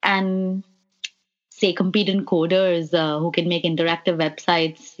and, say, competent coders who can make interactive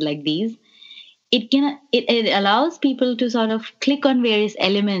websites like these, it allows people to sort of click on various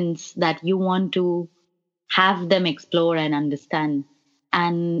elements that you want to have them explore and understand,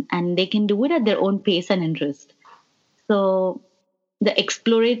 and they can do it at their own pace and interest. So the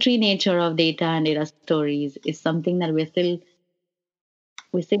exploratory nature of data and data stories is something that we're still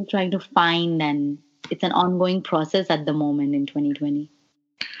trying to find, and it's an ongoing process at the moment in 2020.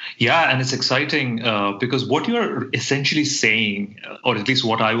 Yeah, and it's exciting because what you're essentially saying, or at least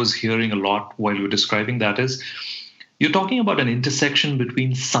what I was hearing a lot while you were describing that, is you're talking about an intersection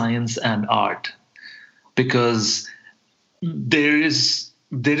between science and art, because there is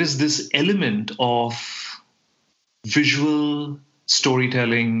this element of visual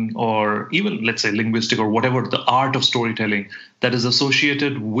storytelling, or even, let's say, linguistic or whatever, the art of storytelling that is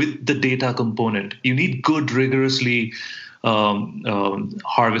associated with the data component. You need good, rigorously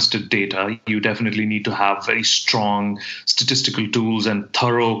harvested data. You definitely need to have very strong statistical tools and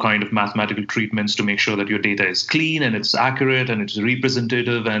thorough kind of mathematical treatments to make sure that your data is clean and it's accurate and it's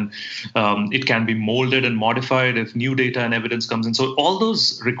representative, and it can be molded and modified if new data and evidence comes in. So all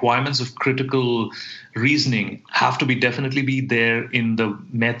those requirements of critical reasoning have to be definitely be there in the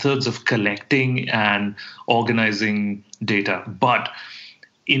methods of collecting and organizing data. But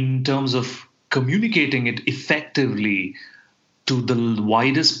in terms of communicating it effectively to the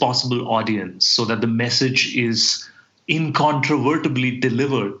widest possible audience so that the message is incontrovertibly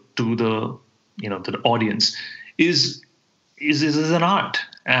delivered to the audience is an art.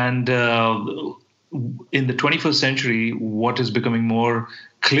 And in the 21st century, what is becoming more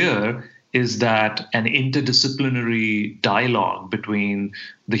clear is that an interdisciplinary dialogue between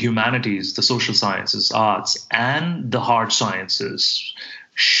the humanities, the social sciences, arts, and the hard sciences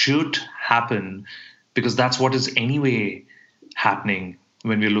should happen, because that's what is anyway happening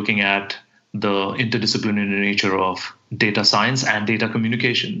when we're looking at the interdisciplinary nature of data science and data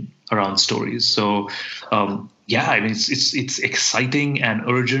communication around stories. So, I mean, it's exciting and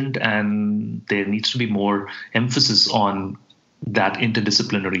urgent, and there needs to be more emphasis on that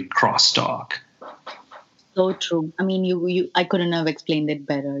interdisciplinary crosstalk. So true. I mean, I couldn't have explained it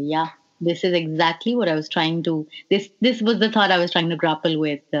better. Yeah, this is exactly what I was trying to. This was the thought I was trying to grapple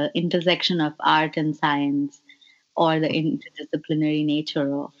with: the intersection of art and science, or the interdisciplinary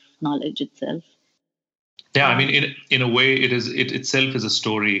nature of knowledge itself. Yeah, I mean, in a way, it itself is a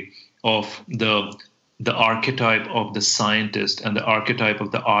story of the archetype of the scientist and the archetype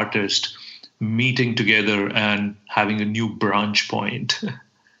of the artist meeting together and having a new branch point.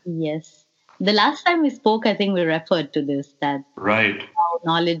 Yes. The last time we spoke, I think we referred to this, that right, how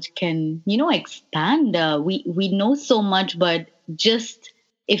knowledge can, expand. We know so much, but just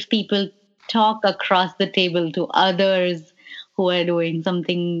if people talk across the table to others who are doing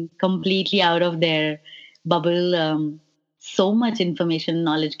something completely out of their bubble, so much information,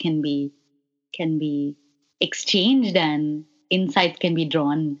 knowledge can be exchanged, and insights can be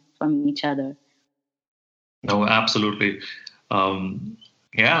drawn from each other. No, absolutely. And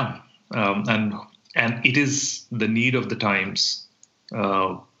it is the need of the times.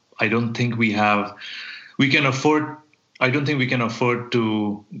 I don't think we can afford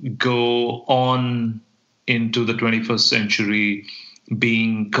to go on into the 21st century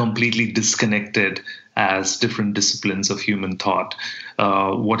being completely disconnected as different disciplines of human thought.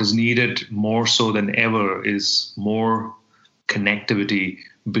 What is needed more so than ever is more connectivity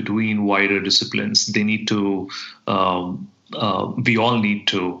between wider disciplines. They need to, we all need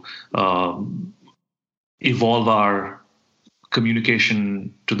to evolve our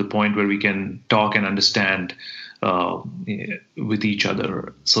communication to the point where we can talk and understand with each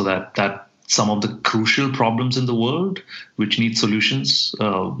other, so that some of the crucial problems in the world which need solutions,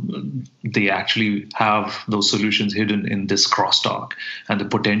 they actually have those solutions hidden in this crosstalk and the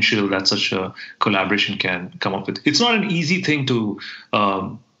potential that such a collaboration can come up with. It's not an easy thing to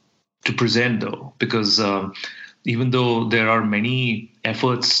present, though, because even though there are many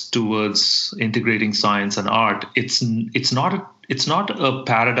efforts towards integrating science and art, it's not a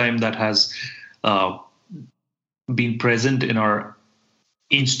paradigm that has been present in our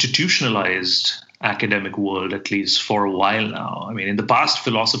institutionalized academic world, at least for a while now. I mean, in the past,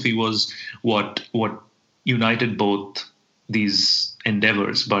 philosophy was what united both these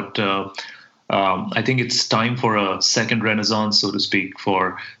endeavors, but I think it's time for a second renaissance, so to speak,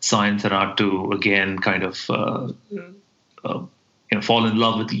 for science and art to again kind of fall in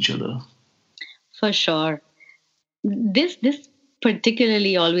love with each other. For sure. This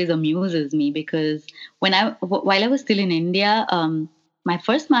particularly always amuses me, because while I was still in India, my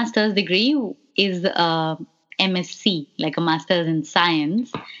first master's degree is MSc, like a master's in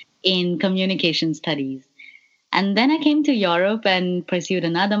science in communication studies. And then I came to Europe and pursued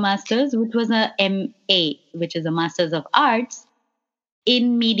another master's, which was a MA, which is a Master's of Arts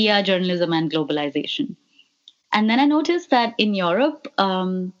in Media, Journalism, and Globalization. And then I noticed that in Europe,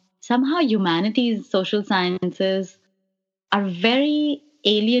 somehow humanities, social sciences are very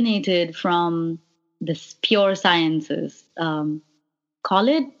alienated from the pure sciences. Call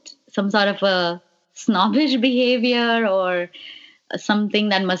it some sort of a snobbish behavior, or something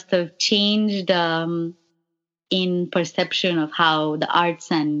that must have changed in perception of how the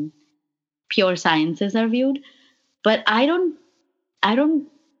arts and pure sciences are viewed. But I don't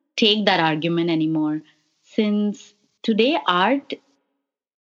take that argument anymore, since today art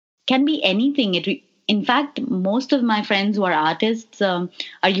can be anything. In fact, most of my friends who are artists are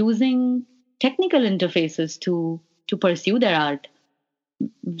using technical interfaces to pursue their art.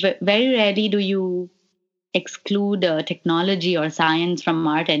 Very rarely do you exclude technology or science from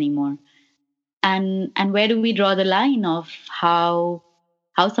art anymore. And where do we draw the line of how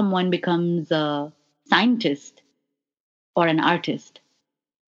someone becomes a scientist or an artist?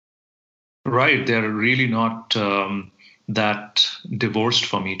 Right. They're really not that divorced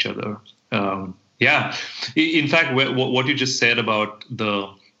from each other. Yeah. In fact, what you just said about the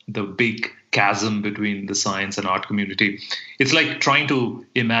big chasm between the science and art community, it's like trying to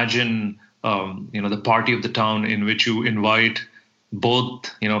imagine, the party of the town in which you invite both,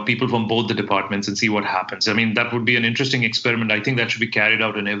 people from both the departments and see what happens. I mean, that would be an interesting experiment. I think that should be carried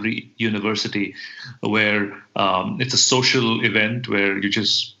out in every university where it's a social event where you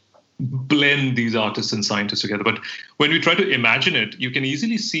just blend these artists and scientists together. But when we try to imagine it, you can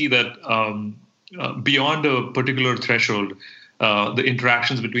easily see that beyond a particular threshold, the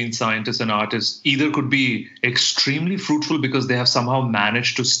interactions between scientists and artists either could be extremely fruitful because they have somehow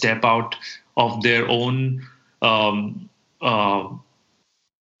managed to step out of their own,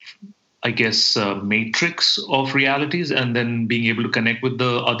 matrix of realities and then being able to connect with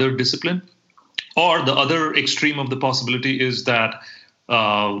the other discipline. Or the other extreme of the possibility is that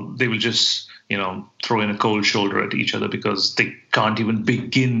they will just, throw in a cold shoulder at each other because they can't even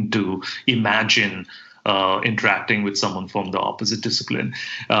begin to imagine interacting with someone from the opposite discipline.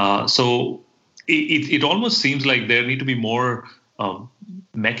 So it almost seems like there need to be more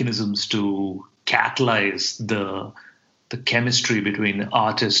mechanisms to catalyze the chemistry between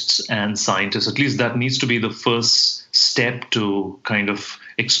artists and scientists. At least that needs to be the first step to kind of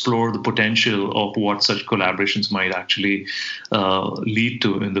explore the potential of what such collaborations might actually lead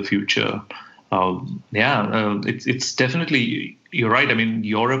to in the future. It's definitely, you're right. I mean,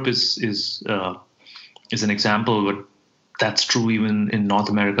 Europe is an example, but that's true even in North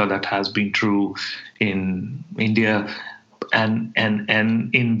America. That has been true in India. And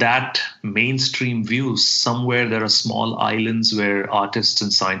in that mainstream view, somewhere there are small islands where artists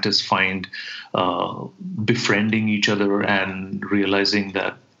and scientists find befriending each other and realizing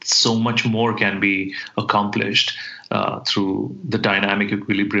that so much more can be accomplished through the dynamic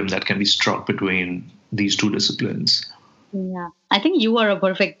equilibrium that can be struck between these two disciplines. Yeah, I think you are a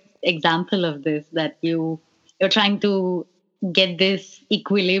perfect example of this, that you're trying to get this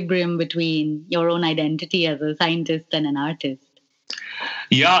equilibrium between your own identity as a scientist and an artist.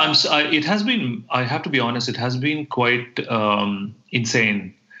 Yeah, it has been, I have to be honest, it has been quite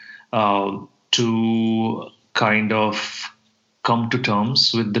insane to kind of come to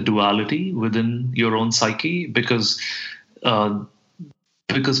terms with the duality within your own psyche, because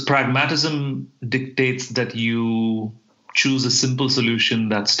pragmatism dictates that you choose a simple solution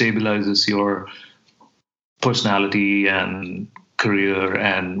that stabilizes your personality and career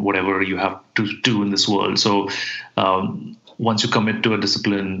and whatever you have to do in this world. So once you commit to a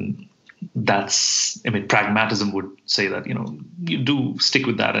discipline, pragmatism would say that, you do stick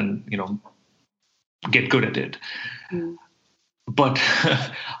with that and, get good at it. Mm. But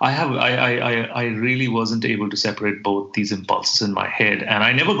I really wasn't able to separate both these impulses in my head, and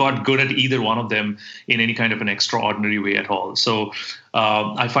I never got good at either one of them in any kind of an extraordinary way at all. So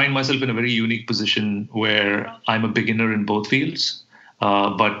I find myself in a very unique position where I'm a beginner in both fields,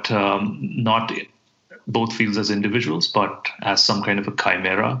 but not both fields as individuals, but as some kind of a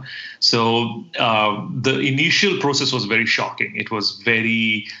chimera. So the initial process was very shocking. It was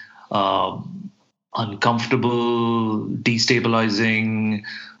very uncomfortable, destabilizing,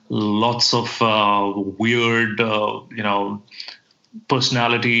 lots of weird,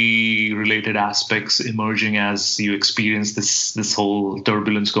 personality-related aspects emerging as you experience this whole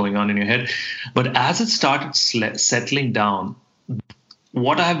turbulence going on in your head. But as it started settling down,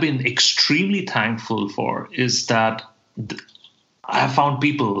 what I've been extremely thankful for is that I have found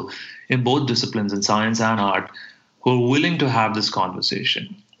people in both disciplines, in science and art, who are willing to have this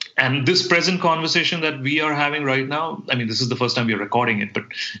conversation. And this present conversation that we are having right now, I mean, this is the first time we're recording it, but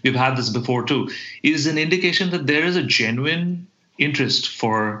we've had this before too, is an indication that there is a genuine interest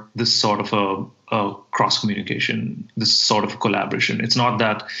for this sort of a cross-communication, this sort of collaboration. It's not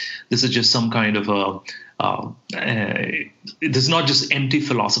that this is just some kind of this is not just empty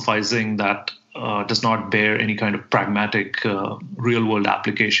philosophizing that does not bear any kind of pragmatic real-world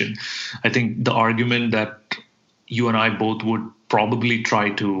application. I think the argument that you and I both would probably try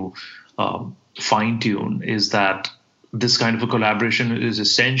to fine-tune is that this kind of a collaboration is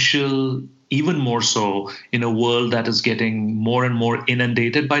essential, even more so in a world that is getting more and more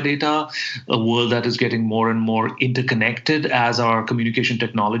inundated by data, a world that is getting more and more interconnected as our communication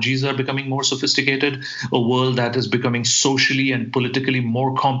technologies are becoming more sophisticated, a world that is becoming socially and politically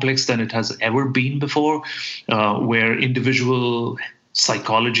more complex than it has ever been before, where individual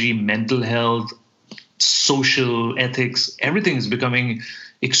psychology, mental health, social ethics, everything is becoming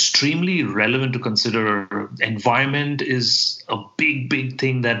extremely relevant to consider. Environment is a big, big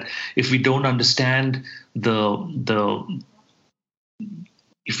thing that if we don't understand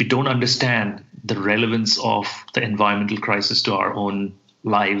if we don't understand the relevance of the environmental crisis to our own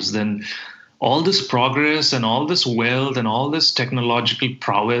lives, then all this progress and all this wealth and all this technological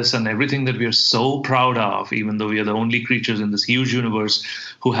prowess and everything that we are so proud of, even though we are the only creatures in this huge universe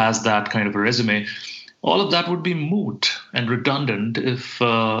who has that kind of a resume, all of that would be moot and redundant if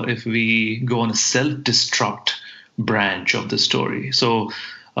we go on a self-destruct branch of the story. So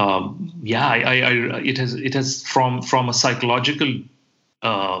it has from a psychological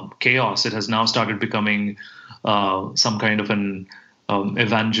chaos, it has now started becoming some kind of an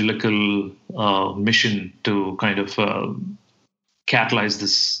evangelical mission to kind of catalyze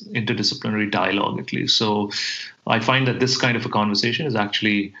this interdisciplinary dialogue, at least. So I find that this kind of a conversation is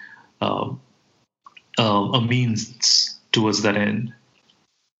actually a means towards that end.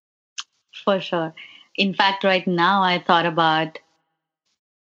 For sure. In fact, right now I thought about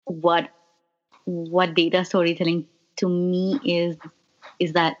what data storytelling to me is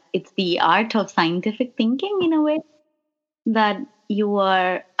that it's the art of scientific thinking in a way, that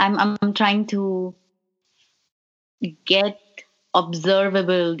I'm trying to get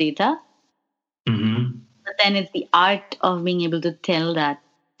observable data, but then it's the art of being able to tell that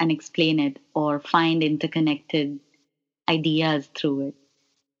and explain it or find interconnected ideas through it.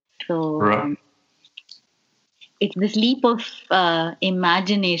 So right. It's this leap of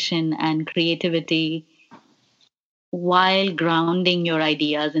imagination and creativity while grounding your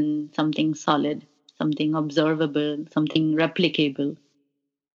ideas in something solid, something observable, something replicable.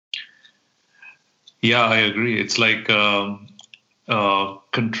 Yeah, I agree. It's like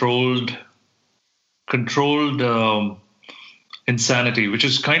controlled insanity, which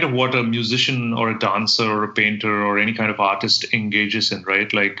is kind of what a musician or a dancer or a painter or any kind of artist engages in,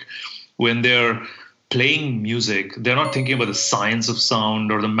 right? Like when they're playing music, they're not thinking about the science of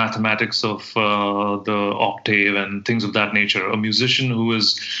sound or the mathematics of the octave and things of that nature. A musician who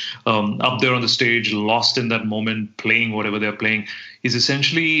is up there on the stage, lost in that moment, playing whatever they're playing, is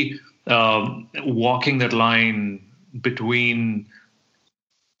essentially walking that line between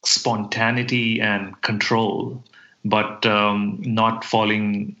spontaneity and control, but not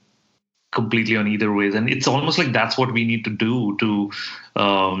falling completely on either ways. And it's almost like that's what we need to do to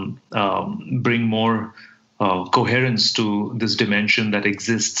bring more coherence to this dimension that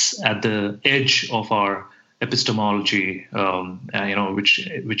exists at the edge of our epistemology,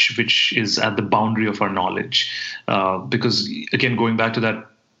 which is at the boundary of our knowledge. Because again, going back to that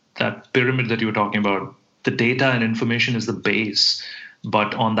pyramid that you were talking about, the data and information is the base,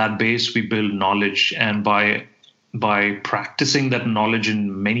 but on that base we build knowledge, and by practicing that knowledge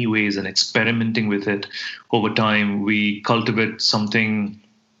in many ways and experimenting with it over time, we cultivate something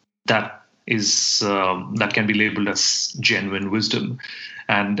that is that can be labeled as genuine wisdom.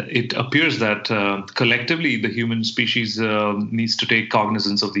 And it appears that collectively the human species needs to take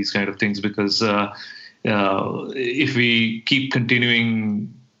cognizance of these kind of things, because if we keep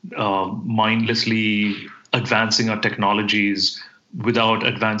continuing mindlessly advancing our technologies without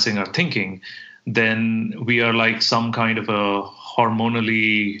advancing our thinking, then we are like some kind of a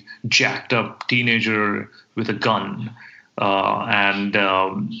hormonally jacked up teenager with a gun. And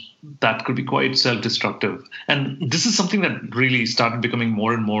that could be quite self-destructive. And this is something that really started becoming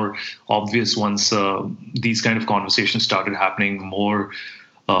more and more obvious once these kind of conversations started happening more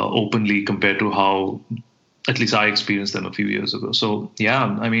openly compared to how at least I experienced them a few years ago. So,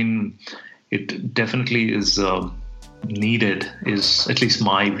 yeah, I mean, it definitely is needed, is at least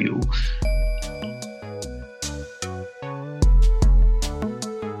my view.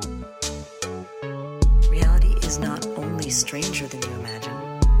 Reality is not only stranger than you imagine.